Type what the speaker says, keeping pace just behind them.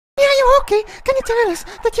okay, can you tell us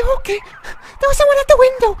that you're okay? There was someone at the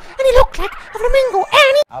window, and he looked like a flamingo, and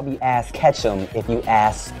he... I'll be ass catch 'em if you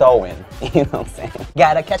ass throwing. You know what I'm saying?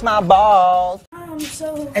 Gotta catch my balls. I'm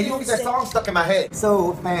so Hey, you get that song stuck in my head.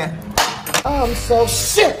 So, man. I'm so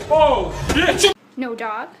sick! Oh, shit! No,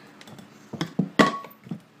 dog.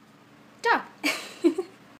 Dog.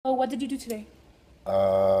 Oh, what did you do today?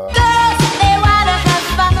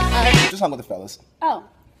 Just hung with the fellas. Oh.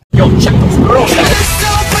 Yo, check those girls out.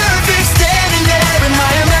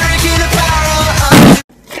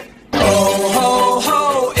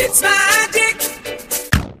 It's my dick.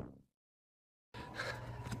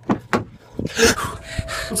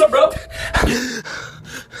 What's up, bro?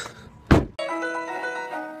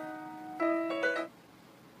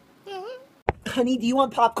 Honey, do you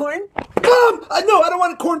want popcorn? Mom! No, I don't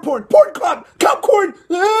want corn porn. Porn club! Popcorn!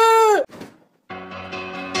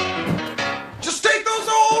 Just take those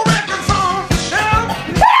old records on the shelf.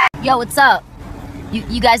 Yo, what's up?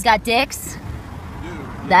 You guys got dicks?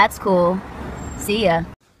 That's cool. See ya.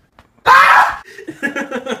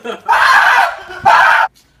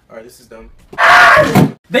 Alright, this is done.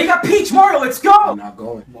 They got Peach Mario, let's go! I'm not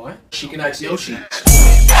going. What? Chicken Ice Yoshi.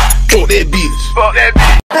 Fuck that bitch. Fuck that bitch.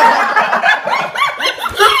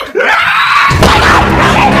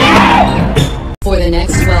 For the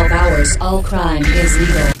next 12 hours, all crime is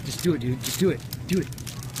legal. Just do it, dude. Just do it. Do it.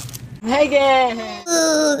 Hey, guys.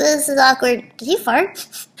 Ooh, this is awkward. Did he fart?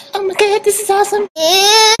 Oh my god, this is awesome!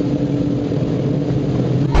 Yeah.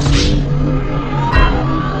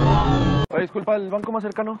 Oye, disculpa, ¿el banco más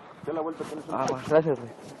cercano? Ya la vuelta. Ah, va, gracias, güey.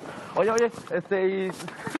 Oye,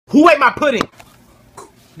 Who ate my pudding?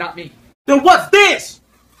 Not me. Then what's this?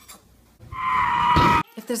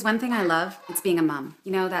 If there's one thing I love, it's being a mom.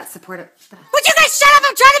 You know, that supportive stuff. Would you guys shut up?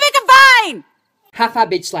 I'm trying to make a vine! Half-I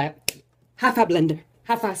bitch slap. Half-I blender.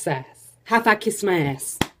 Half-I sass. Half-I kiss my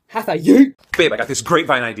ass. Half-I yeet. Babe, I got this great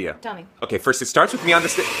Vine idea. Tell me. Okay, first it starts with me on the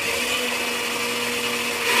stage.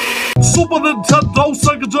 Super Nintendo,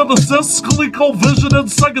 Sega Genesis, ColecoVision, and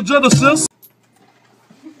Sega Genesis.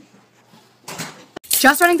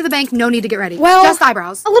 Just running to the bank, no need to get ready. Well, just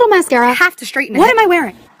eyebrows. A little mascara. I have to straighten it. What am I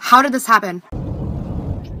wearing? How did this happen?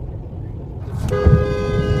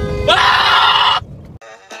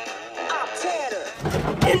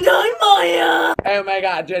 And I'm Maya! Oh my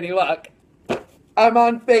god, Jenny, look. I'm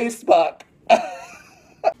on Facebook. Hey,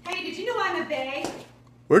 did you know I'm a bae?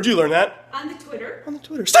 Where'd you learn that? On the Twitter. On the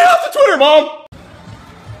Twitter. Stay off the Twitter, Mom!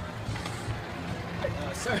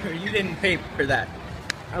 Sir, you didn't pay for that.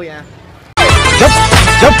 Oh yeah. Jump,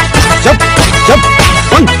 jump, jump, jump.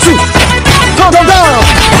 1, 2. Go, go, go!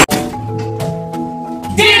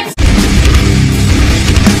 Dance!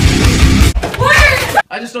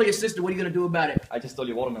 I just stole your sister. What are you gonna do about it? I just stole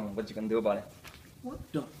your watermelon. What you gonna do about it? What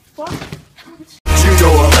the fuck? You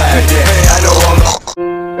know I'm bad, yeah. I know I'm.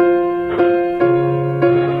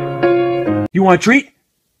 You want a treat?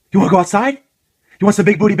 You want to go outside? You want some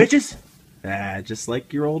big booty bitches? Just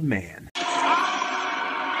like your old man.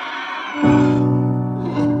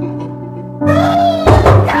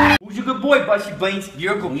 Who's your good boy, Bushy Blaines?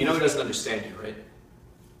 You're a good boy. You know he doesn't understand you, right?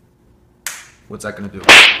 What's that gonna do?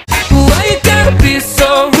 Why you gotta be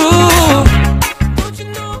so rude? Don't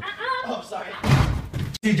you know? Oh, sorry.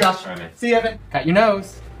 See you, Josh. All right, man. See you, Evan. Cut your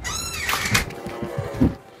nose.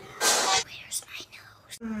 Where's my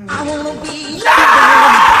nose? I wanna be.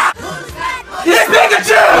 It's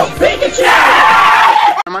Pikachu! Pikachu!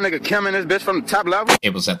 My nigga Kim in this bitch from the top level.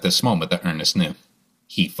 It was at this moment that Ernest knew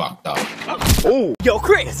he fucked up. Oh, yo,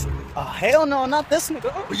 Chris! Hell no, not this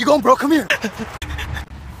nigga. Where you going, bro? Come here.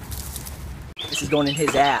 This is going in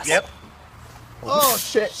his ass. Yep. Oh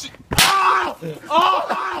shit! Oh!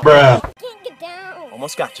 Oh! Bruh. Can't get down.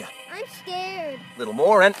 Almost got you. I'm scared. Little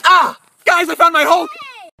more and guys, I found my hole.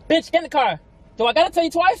 Bitch, get in the car. Do I gotta tell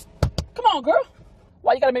you twice? Come on, girl.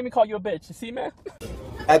 Why you gotta make me call you a bitch? You see, man?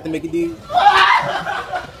 At the Mickey D.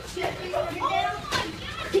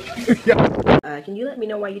 Can you let me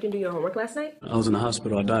know why you didn't do your homework last night? I was in the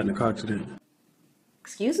hospital. I died in a car accident.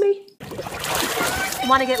 Excuse me?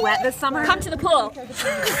 Want to get wet this summer? Come to the pool.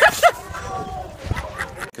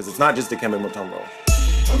 Because it's not just the Dikembe Mutombo.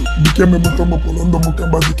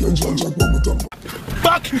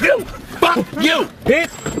 Fuck you! Fuck you! Bitch!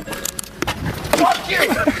 Fuck you!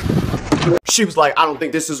 She was like, I don't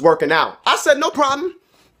think this is working out. I said, no problem.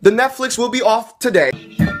 The Netflix will be off today.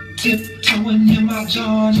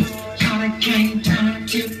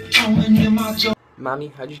 Mommy,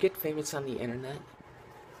 how'd you get famous on the internet?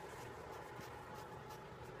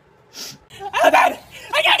 Alden!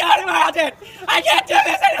 I can't do it anymore, Alden! I can't do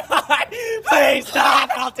this anymore! Please stop,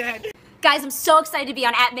 Alden! Guys, I'm so excited to be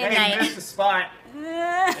on At Midnight. Hey, you missed the spot.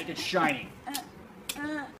 Make it shiny.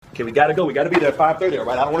 Okay, we gotta go. We gotta be there at 5:30, all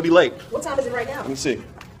right? I don't want to be late. What time is it right now? Let me see.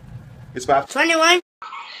 It's 5:21.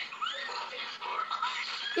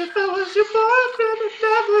 If I was your boyfriend, I'd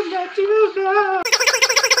never let you know.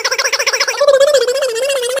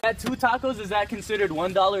 At 2 tacos, is that considered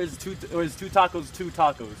 $1? Is 2 tacos 2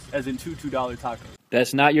 tacos? As in two $2 tacos?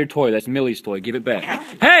 That's not your toy. That's Millie's toy. Give it back.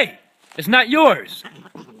 Hey! It's not yours!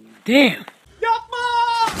 Damn!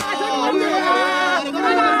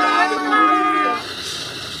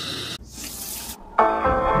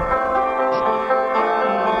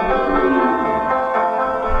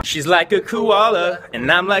 She's like a koala,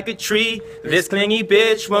 and I'm like a tree. This clingy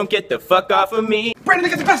bitch won't get the fuck off of me. Brandon,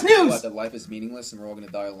 look at the best news! What, that life is meaningless and we're all gonna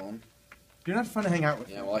die alone? You're not fun to hang out with.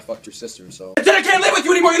 Yeah, well, I fucked your sister, so... Then I can't live with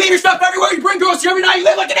you anymore! You leave your stuff everywhere! You bring girls here every night! You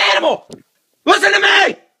live like an animal! Listen to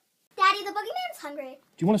me! Daddy, the boogeyman's hungry.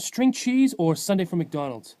 Do you want a string cheese or Sunday from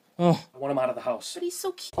McDonald's? Ugh, I want him out of the house. But he's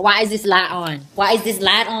so cute. Why is this light on? Why is this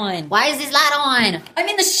light on? Why is this light on? I'm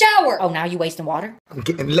in the shower! Oh, now you wasting water? I'm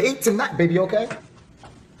getting late tonight, baby, okay?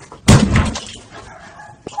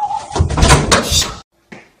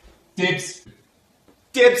 Dibs.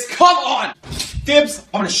 Dibs, come on! Dibs,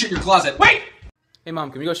 I'm gonna shit in your closet. Wait! Hey, Mom,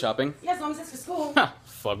 can we go shopping? Yeah, as long as it's for school.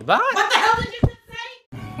 Fuck that! What the hell did you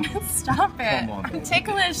say? Stop it. Come on, I'm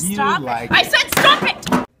ticklish. You Stop like it. I said stop it!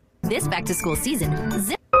 This back-to-school season,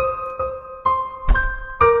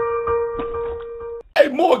 Hey,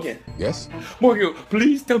 Morgan! Yes? Morgan,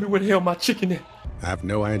 please tell me where the hell my chicken is. I have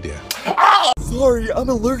no idea. Ah! Sorry, I'm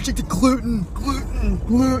allergic to gluten. Gluten.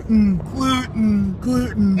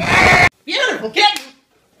 Beautiful kitten.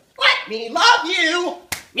 Let me love you.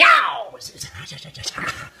 Meow. Sick,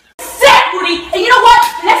 Rudy! And you know what?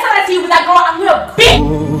 Next time I see you with that girl, I'm gonna beat.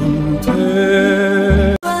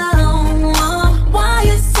 Why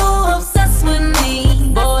you so obsessed with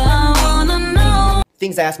me? Boy, I wanna know.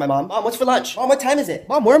 Things I ask my mom. Mom, what's for lunch? Mom, what time is it?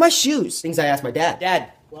 Mom, where are my shoes? Things I ask my dad.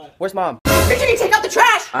 Dad, what? Where's Mom? Make sure you take out the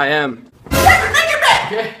trash! I am.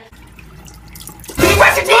 Okay.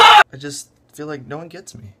 I just feel like no one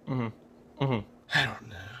gets me. I don't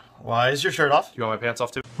know. Why is your shirt off? You want my pants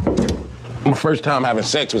off too? My first time having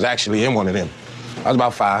sex was actually in one of them. I was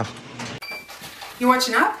about 5. You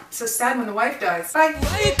watching up? It's so sad when the wife dies. Bye.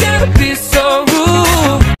 Why you gotta be so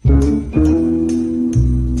rude?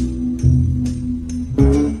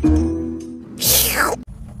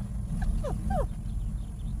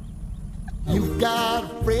 You got a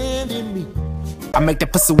friend in me. I make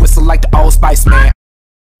that pussy whistle like the Old Spice man.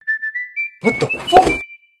 What the fuck?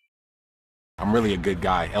 I'm really a good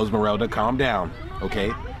guy. Esmeralda, calm down,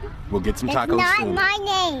 okay? We'll get some tacos soon. My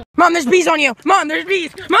name. Mom, there's bees on you! Mom, there's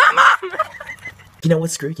bees! Mom! You know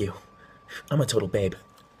what? Screw you. I'm a total babe.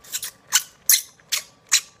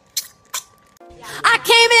 I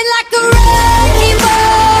came in like a wrecking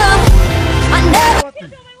ball.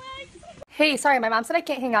 Hey, sorry, my mom said I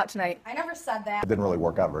can't hang out tonight. I never said that. It didn't really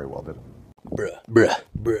work out very well, did it?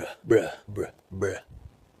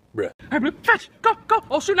 Hey, fetch! Go!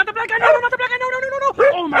 Oh, shoot, not the black guy! No, not the black guy! No!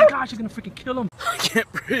 Oh my gosh, he's gonna freaking kill him! I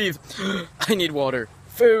can't breathe. I need water.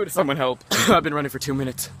 Food. Someone help. I've been running for 2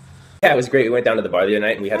 minutes. Yeah, it was great. We went down to the bar the other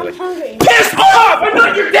night and we had to like... hungry. Piss off! I'm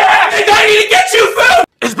not your dad! And I need to get you food!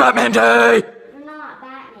 It's Batman Day! You're not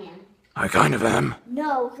Batman. I kind of am.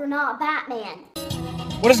 No, you're not Batman.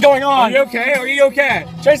 What is going on? Are you okay? Are you okay?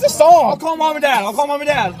 Change the song! I'll call Mom and Dad.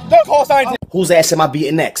 Don't call scientists. Whose ass am I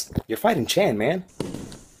beating next? You're fighting Chan, man.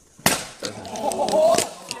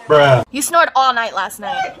 Bruh. You snored all night last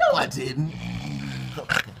night. No, I didn't.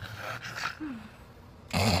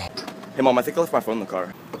 Hey, Mom, I think I left my phone in the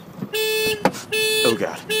car. Oh,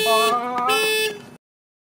 God.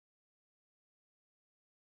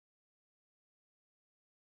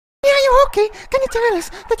 Yeah, you okay? Can you tell us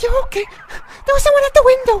that you're okay? There was someone at the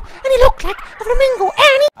window, and he looked like a flamingo, and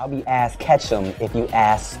he... I'll be ass catch 'em if you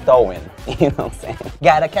ass throwing. You know what I'm saying?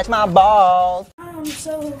 Gotta catch my balls. I'm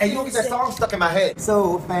so Hey, you don't get that song stuck in my head.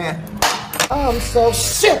 So, man. I'm so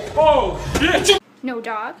sick. Oh, shit! No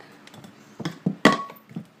dog.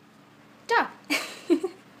 Duh.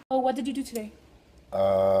 Oh, what did you do today?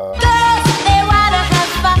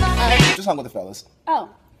 Just hung with the fellas. Oh.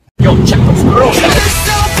 Yo, check those girls out.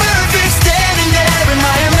 So perfect, standing there in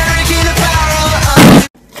my American apparel.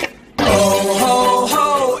 Oh, ho,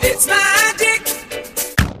 ho, it's magic.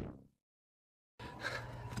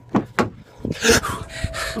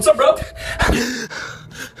 What's up, bro?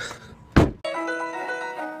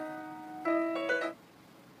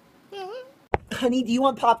 Honey, do you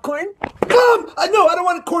want popcorn? Come! No, I don't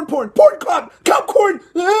want corn porn. Porn club! Come corn!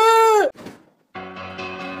 Ah!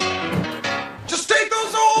 Just take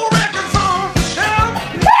those old records on the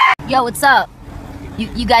shelf. Yo, what's up?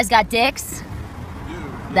 You guys got dicks?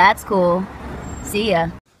 That's cool. See ya.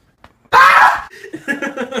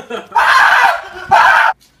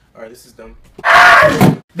 Alright, this is dumb.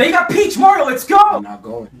 They got Peach Mario, let's go! I'm not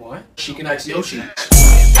going. What? She can ask Yoshi. Fuck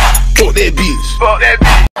that bitch. Fuck that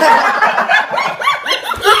bitch.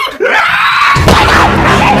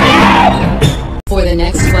 For the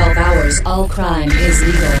next 12 hours, all crime is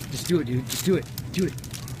legal. Just do it, dude. Just do it. Do it.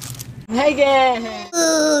 Hey, guys.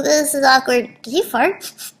 Ooh, this is awkward. Did you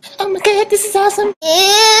fart? Oh my god, this is awesome.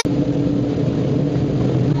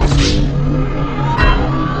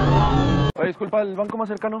 Oye, disculpa, ¿el banco más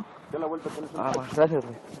cercano? Ya la vuelta con eso. Ah, gracias,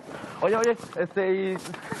 güey. Oye,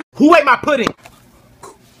 Who ate my pudding?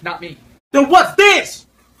 Not me. Then what's this?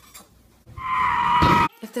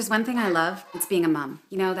 If there's one thing I love, it's being a mom.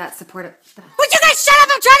 You know, that supportive stuff. Would you guys shut up?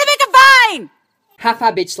 I'm trying to make a vine! Half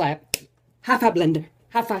I bitch slap. Half I blender.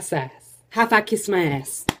 Half I sass. Half I kiss my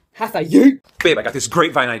ass. Half I yeet. Babe, I got this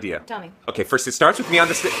great Vine idea. Tell me. Okay, first it starts with me on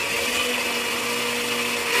the stage.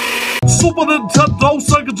 Super Nintendo,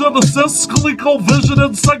 Sega Genesis, ColecoVision,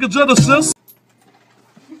 and Sega Genesis.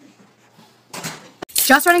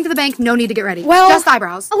 Just running to the bank, no need to get ready. Well, just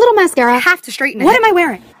eyebrows. a little mascara. I have to straighten it. What am I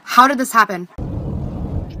wearing? How did this happen?